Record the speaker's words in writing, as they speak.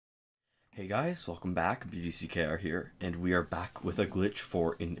Hey guys, welcome back. BDCKR here, and we are back with a glitch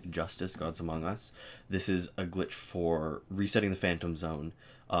for Injustice Gods Among Us. This is a glitch for resetting the Phantom Zone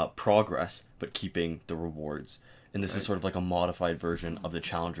progress, but keeping the rewards. And this is sort of like a modified version of the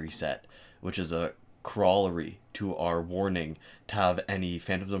challenge reset, which is a corollary to our warning to have any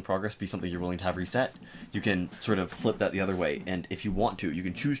Phantom Zone progress be something you're willing to have reset. You can sort of flip that the other way, and if you want to, you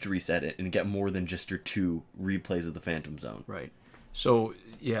can choose to reset it and get more than just your 2 replays of the Phantom Zone. Right. So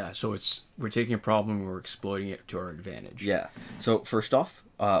we're taking a problem and we're exploiting it to our advantage. Yeah. So first off,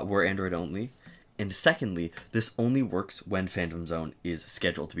 we're Android only, and secondly, this only works when Phantom Zone is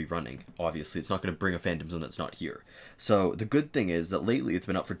scheduled to be running. Obviously, it's not going to bring a Phantom Zone that's not here. So the good thing is that lately it's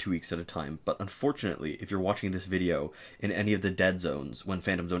been up for 2 weeks at a time, but unfortunately, if you're watching this video in any of the dead zones when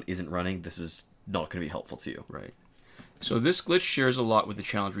Phantom Zone isn't running, this is not going to be helpful to you. Right. So this glitch shares a lot with the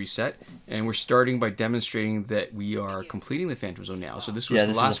challenge reset, and we're starting by demonstrating that we are completing the Phantom Zone now. So this was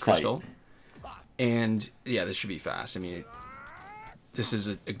the last crystal, and yeah, this should be fast. I mean, this is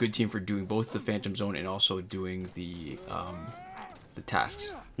a good team for doing both the Phantom Zone and also doing the tasks.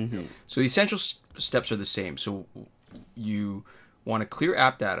 Mm-hmm. So the essential steps are the same. So you want to clear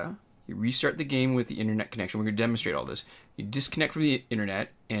app data. You restart the game with the internet connection. We're going to demonstrate all this. You disconnect from the internet,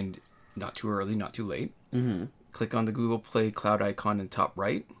 and not too early, not too late. Mm-hmm. Click on the Google Play cloud icon in the top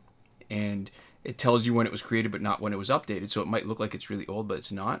right, and it tells you when it was created but not when it was updated, so it might look like it's really old, but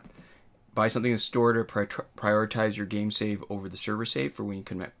it's not. Buy something that's stored or prioritize your game save over the server save for when you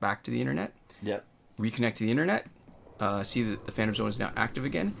connect back to the internet. Yep. Reconnect to the internet, see that the Phantom Zone is now active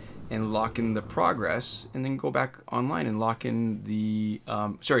again, and lock in the progress, and then go back online and lock in the...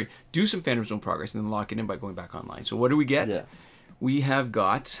 do some Phantom Zone progress and then lock it in by going back online. So what do we get? Yeah. We have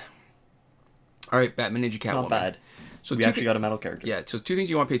got... All right, Batman, Ninja, Catwoman. Not bad. So we actually got a metal character. Yeah, so 2 things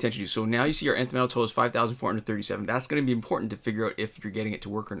you want to pay attention to. So now you see our nth metal total is 5,437. That's going to be important to figure out if you're getting it to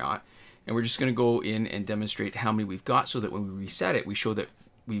work or not. And we're just going to go in and demonstrate how many we've got so that when we reset it, we show that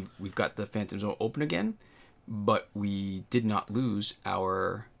we've got the Phantom Zone open again, but we did not lose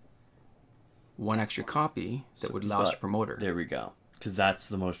our 1 extra copy that would allow us to promote her. There we go. Because that's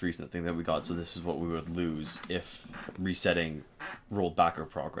the most recent thing that we got, so this is what we would lose if resetting rolled back our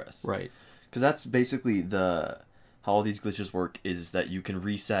progress. Right. Because that's basically how all these glitches work, is that you can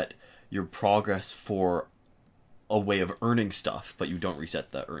reset your progress for a way of earning stuff, but you don't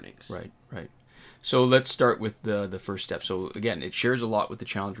reset the earnings. Right, right. So let's start with the first step. So again, it shares a lot with the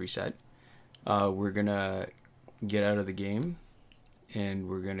challenge reset. We're going to get out of the game, and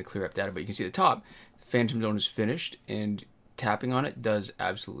we're going to clear up data. But you can see at the top, Phantom Zone is finished, and tapping on it does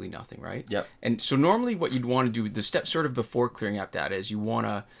absolutely nothing, right? Yep. And so normally what you'd want to do, the step sort of before clearing app data, is you want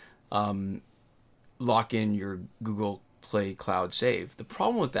to lock in your Google Play cloud save. The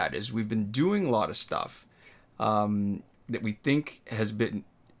problem with that is we've been doing a lot of stuff that we think has been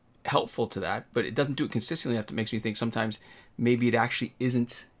helpful to that, but it doesn't do it consistently enough. That makes me think sometimes maybe it actually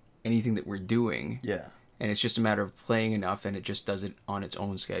isn't anything that we're doing. Yeah. And it's just a matter of playing enough, and it just does it on its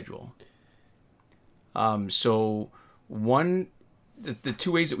own schedule. So the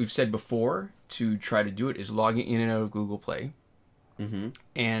 2 ways that we've said before to try to do it is logging in and out of Google Play,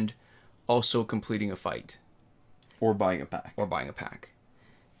 and also completing a fight. Or buying a pack.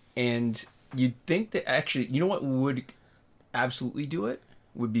 And you'd think that actually, you know what would absolutely do it?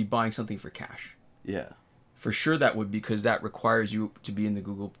 Would be buying something for cash. Yeah. For sure that would, because that requires you to be in the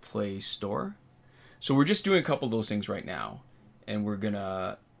Google Play store. So we're just doing a couple of those things right now, and we're going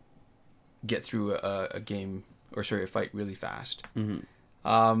to get through a fight really fast.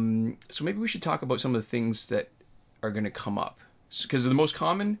 So maybe we should talk about some of the things that are going to come up. Because the most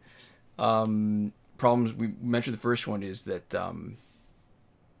common problems, we mentioned the first one is that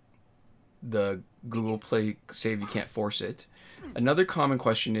the Google Play save, you can't force it. Another common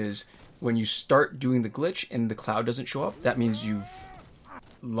question is when you start doing the glitch and the cloud doesn't show up, that means you've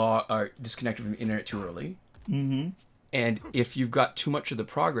disconnected from the internet too early. And if you've got too much of the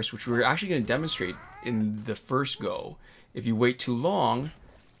progress, which we're actually going to demonstrate in the first go, if you wait too long,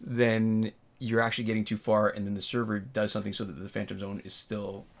 then you're actually getting too far, and then the server does something so that the Phantom Zone is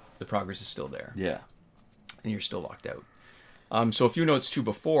still, the progress is still there. Yeah. And you're still locked out. So a few notes too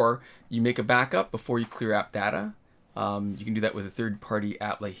before, you make a backup before you clear app data. You can do that with a third-party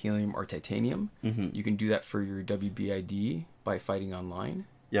app like Helium or Titanium. You can do that for your WBID by fighting online.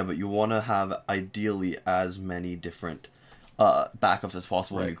 Yeah, but you want to have ideally as many different backups as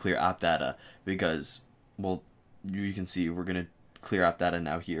possible when you clear app data, because, well, you can see we're going to clear app data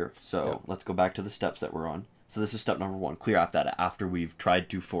now here. So let's go back to the steps that we're on. So this is step number 1, clear app data after we've tried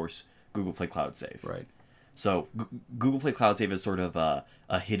to force Google Play Cloud Save. Right. So Google Play Cloud Save is sort of a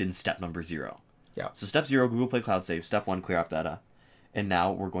hidden step number 0. Yeah. So step 0, Google Play Cloud Save. Step 1, clear app data. And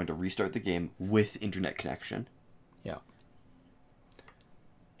now we're going to restart the game with internet connection. Yeah.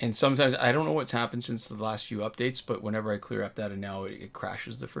 And sometimes, I don't know what's happened since the last few updates, but whenever I clear up that, and now it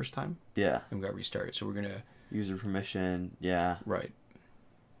crashes the first time. Yeah. And we got restarted. So we're going to... User permission, yeah. Right.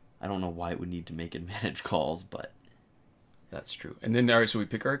 I don't know why it would need to make it manage calls, but... That's true. And then, all right, so we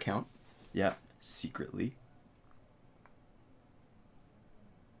pick our account. Yeah, secretly.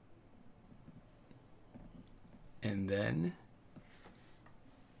 And then...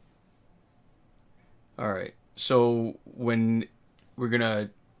 All right. So when we're going to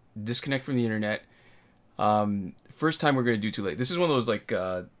disconnect from the internet, first time we're going to do too late. This is one of those like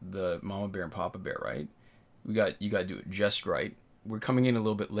the Mama Bear and Papa Bear, right? You got to do it just right. We're coming in a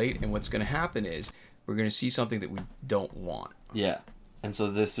little bit late, and what's going to happen is we're going to see something that we don't want. Yeah. And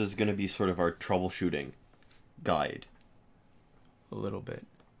so this is going to be sort of our troubleshooting guide. A little bit.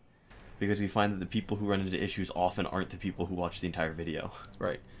 Because we find that the people who run into issues often aren't the people who watch the entire video.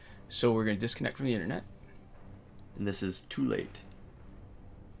 Right. So we're going to disconnect from the internet. And this is too late.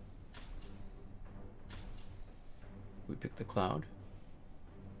 We pick the cloud.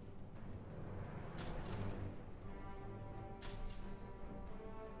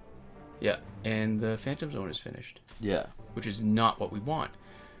 Yeah, and the Phantom Zone is finished. Yeah. Which is not what we want.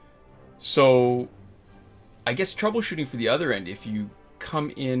 So, I guess troubleshooting for the other end, if you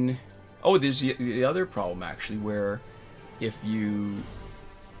come in... Oh, there's the other problem, actually, where if you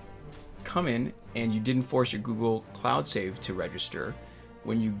come in and you didn't force your Google Cloud save to register,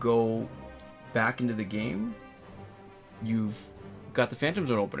 when you go back into the game, you've got the Phantom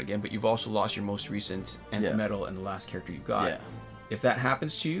Zone open again, but you've also lost your most recent Nth Metal and the last character you got. Yeah. If that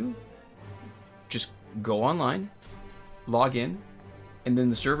happens to you, just go online, log in, and then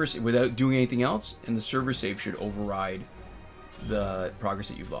the server, without doing anything else, and the server save should override the progress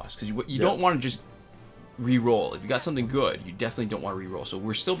that you've lost. Because you don't want to just re-roll. If you got something good, you definitely don't want to re-roll. So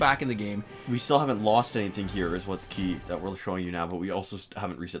we're still back in the game. We still haven't lost anything here is what's key that we're showing you now, but we also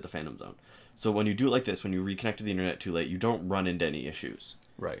haven't reset the Phantom Zone. So when you do it like this, when you reconnect to the internet too late, you don't run into any issues.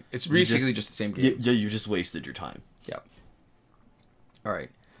 Right. It's basically just the same game. Yeah, you just wasted your time. Yeah. All right.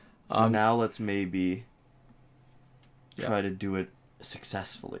 So now let's maybe try to do it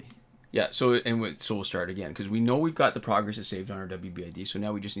successfully. Yeah, so we'll start again, because we know we've got the progress is saved on our WBID, so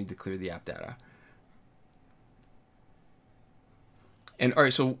now we just need to clear the app data. And all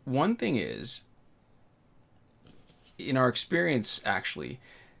right, so one thing is, in our experience, actually,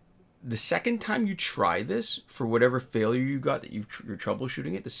 the second time you try this, for whatever failure you got that you're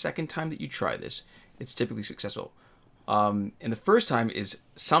troubleshooting it, the second time that you try this, it's typically successful. And the first time is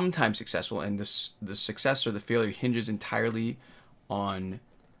sometimes successful, and the success or the failure hinges entirely on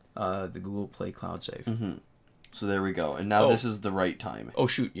the Google Play Cloud save. Mm-hmm. So there we go. And now this is the right time. Oh,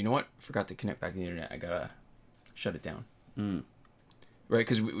 shoot. You know what? Forgot to connect back to the internet. I gotta shut it down. Mm. Right?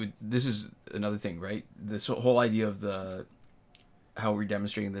 Because this is another thing, right? This whole idea of how we're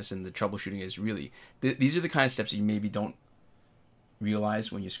demonstrating this and the troubleshooting is really... these are the kind of steps that you maybe don't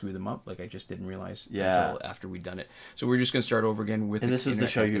realize when you screw them up. Like I just didn't realize until after we'd done it. So we're just going to start over again with... And this is to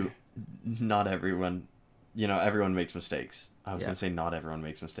show you not everyone... You know, everyone makes mistakes. I was going to say not everyone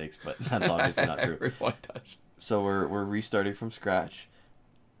makes mistakes, but that's obviously not true. Everyone does. So we're restarting from scratch.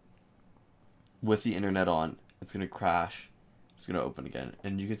 With the internet on. It's going to crash. It's going to open again.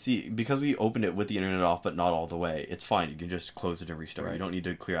 And you can see, because we opened it with the internet off, but not all the way, it's fine. You can just close it and restart. Right. You don't need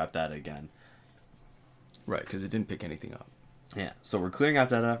to clear app data again. Right, because it didn't pick anything up. Yeah, so we're clearing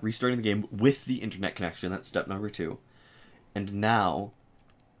app data, restarting the game with the internet connection. That's step number 2. And now...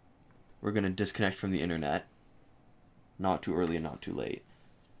 we're going to disconnect from the internet. Not too early and not too late.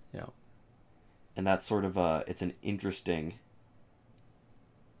 Yeah. And that's sort of it's an interesting...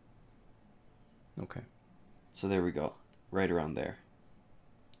 Okay. So there we go. Right around there.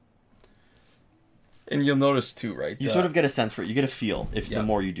 And you'll notice too, right? You sort of get a sense for it. You get a feel the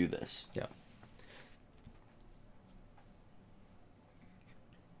more you do this. Yeah.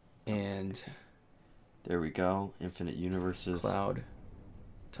 And... there we go. Infinite universes. Cloud.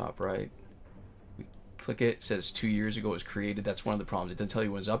 Top right. We click it. It says 2 years ago it was created. That's one of the problems. It doesn't tell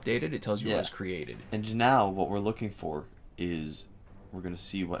you when it's updated. It tells you when it's created. And now what we're looking for is we're going to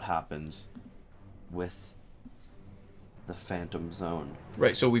see what happens with the Phantom Zone.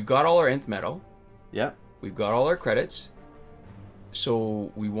 Right. So we've got all our Nth Metal. Yep. We've got all our credits.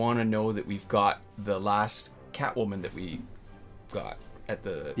 So we want to know that we've got the last Catwoman that we got at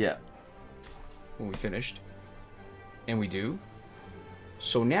the... yeah. When we finished. And we do.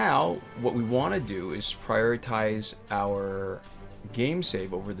 So now, what we want to do is prioritize our game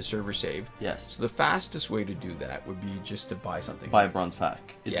save over the server save. Yes. So the fastest way to do that would be just to buy something. Buy a bronze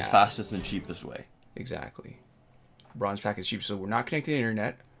pack. It's the fastest and cheapest way. Exactly. bronze pack is cheap. So we're not connecting to the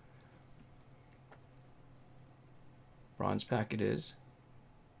internet. Bronze pack it is.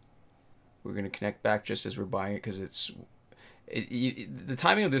 We're going to connect back just as we're buying it because the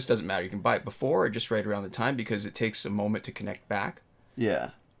timing of this doesn't matter. You can buy it before or just right around the time because it takes a moment to connect back. Yeah.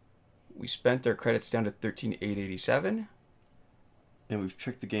 We spent our credits down to 13,887. And we've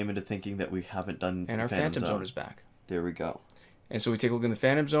tricked the game into thinking that we haven't done And our Phantom Zone is back. There we go. And so we take a look in the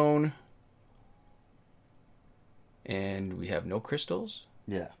Phantom Zone. And we have no crystals.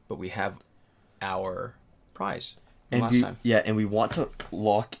 Yeah. But we have our prize. And Last time. Yeah, and we want to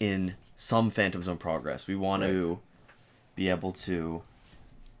lock in some Phantom Zone progress. We want to be able to,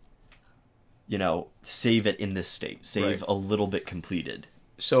 save it in this state. Save a little bit completed.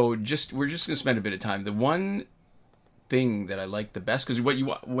 So we're just going to spend a bit of time. The one thing that I like the best, because what you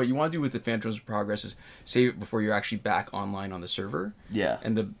want to do with the Phantom Zone progress is save it before you're actually back online on the server. Yeah.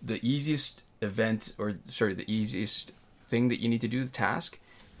 And the easiest the easiest thing that you need to do, the task,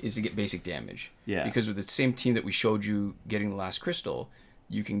 is to get basic damage. Yeah. Because with the same team that we showed you getting the last crystal,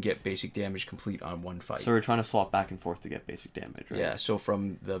 you can get basic damage complete on one fight. So we're trying to swap back and forth to get basic damage, right? Yeah, so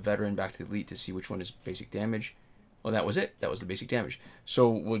from the veteran back to the elite to see which one is basic damage. Well, that was it. That was the basic damage. So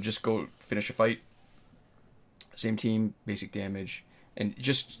we'll just go finish a fight. Same team, basic damage. And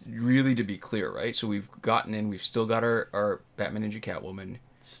just really to be clear, right? So we've gotten in, we've still got our Batman Ninja Catwoman.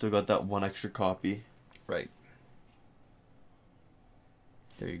 Still got that one extra copy. Right.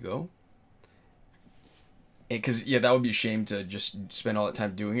 There you go. Because, that would be a shame to just spend all that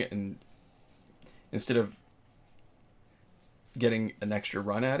time doing it, and instead of getting an extra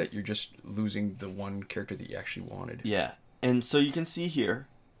run at it, you're just losing the one character that you actually wanted. Yeah. And so you can see here,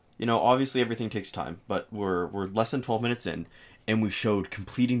 obviously everything takes time, but we're less than 12 minutes in, and we showed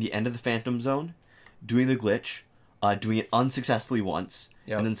completing the end of the Phantom Zone, doing the glitch, doing it unsuccessfully once,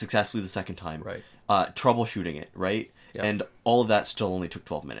 and then successfully the second time. Right. Troubleshooting it, right? Yep. And all of that still only took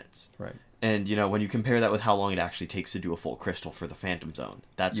 12 minutes. Right. And, when you compare that with how long it actually takes to do a full crystal for the Phantom Zone,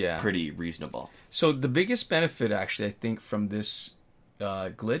 that's pretty reasonable. So the biggest benefit, actually, I think, from this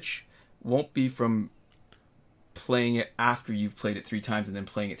glitch won't be from playing it after you've played it 3 times and then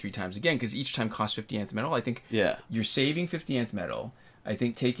playing it 3 times again, because each time costs 50 nth metal. I think you're saving 50 nth metal. I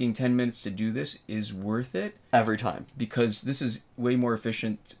think taking 10 minutes to do this is worth it. Every time. Because this is way more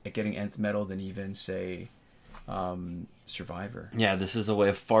efficient at getting nth metal than even, say, Survivor. Yeah, this is a way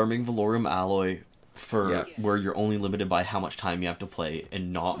of farming Valorium Alloy for where you're only limited by how much time you have to play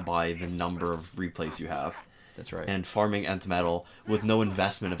and not by the number of replays you have. That's right. And farming nth metal with no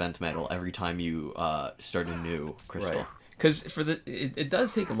investment of nth metal every time you start a new crystal. Right. Because it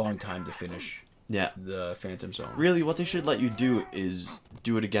does take a long time to finish the Phantom Zone. Really, what they should let you do is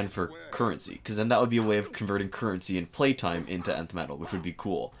do it again for currency, because then that would be a way of converting currency and playtime into nth metal, which would be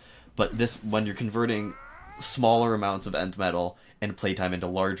cool. But when you're converting smaller amounts of nth metal and playtime into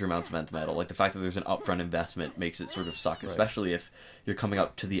larger amounts of nth metal, like the fact that there's an upfront investment makes it sort of suck, especially if you're coming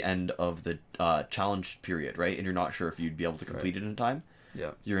up to the end of the challenge period, right? And you're not sure if you'd be able to complete it in time.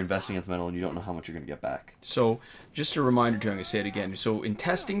 Yeah. You're investing nth metal and you don't know how much you're going to get back. So, just a reminder to, I'm going to say it again. So, in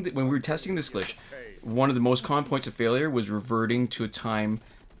testing, when we were testing this glitch, one of the most common points of failure was reverting to a time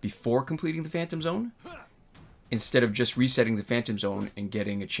before completing the Phantom Zone, instead of just resetting the Phantom Zone and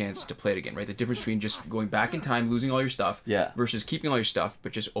getting a chance to play it again, right? The difference between just going back in time, losing all your stuff, versus keeping all your stuff,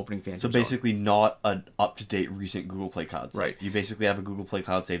 but just opening Phantom Zone. So basically not an up-to-date recent Google Play Cloud save. Right. You basically have a Google Play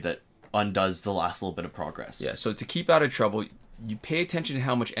Cloud save that undoes the last little bit of progress. Yeah, so to keep out of trouble, you pay attention to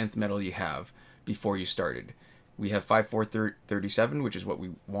how much nth metal you have before you started. We have 5437, which is what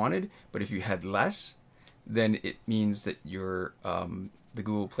we wanted, but if you had less, then it means that your the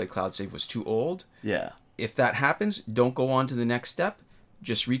Google Play Cloud save was too old. Yeah. If that happens, don't go on to the next step.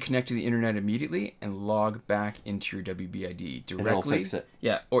 Just reconnect to the internet immediately and log back into your WBID directly. And it'll fix it.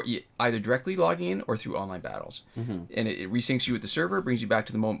 Yeah, or either directly logging in or through online battles. Mm-hmm. And it resyncs you with the server, brings you back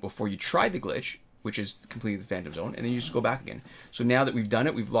to the moment before you tried the glitch, which is completing the Phantom Zone, and then you just go back again. So now that we've done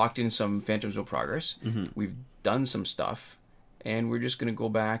it, we've locked in some Phantom Zone progress. Mm-hmm. We've done some stuff, and we're just going to go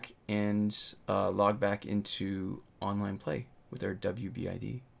back and log back into online play with our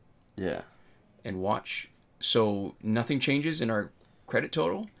WBID. Yeah. And watch. So nothing changes in our credit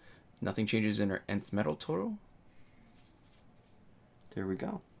total. Nothing changes in our nth metal total. There we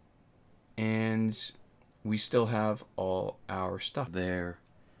go. And we still have all our stuff. There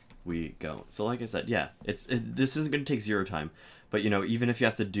we go. So like I said, this isn't going to take 0 time. But, even if you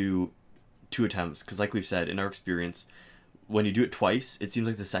have to do 2 attempts, because like we've said, in our experience, when you do it twice, it seems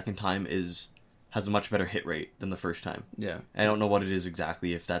like the second time has a much better hit rate than the first time. Yeah. I don't know what it is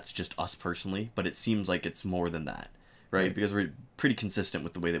exactly, if that's just us personally, but it seems like it's more than that. right? Because we're pretty consistent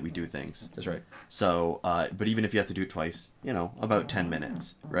with the way that we do things. That's right. So, but even if you have to do it twice, about 10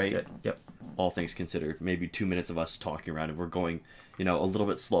 minutes, right? Good. Yep. All things considered, maybe 2 minutes of us talking around, and we're going, a little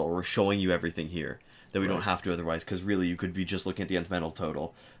bit slower. We're showing you everything here that we don't have to otherwise, because really you could be just looking at the nth mental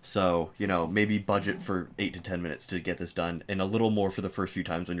total. So, maybe budget for 8 to 10 minutes to get this done, and a little more for the first few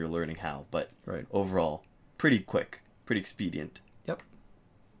times when you're learning how. But overall, pretty quick, pretty expedient. Yep.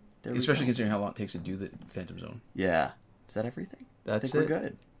 Especially considering how long it takes to do the Phantom Zone. Yeah. Is that everything? That's I think we're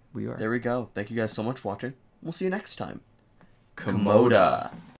good. We are. There we go. Thank you guys so much for watching. We'll see you next time.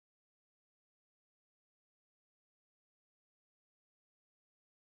 Komoda.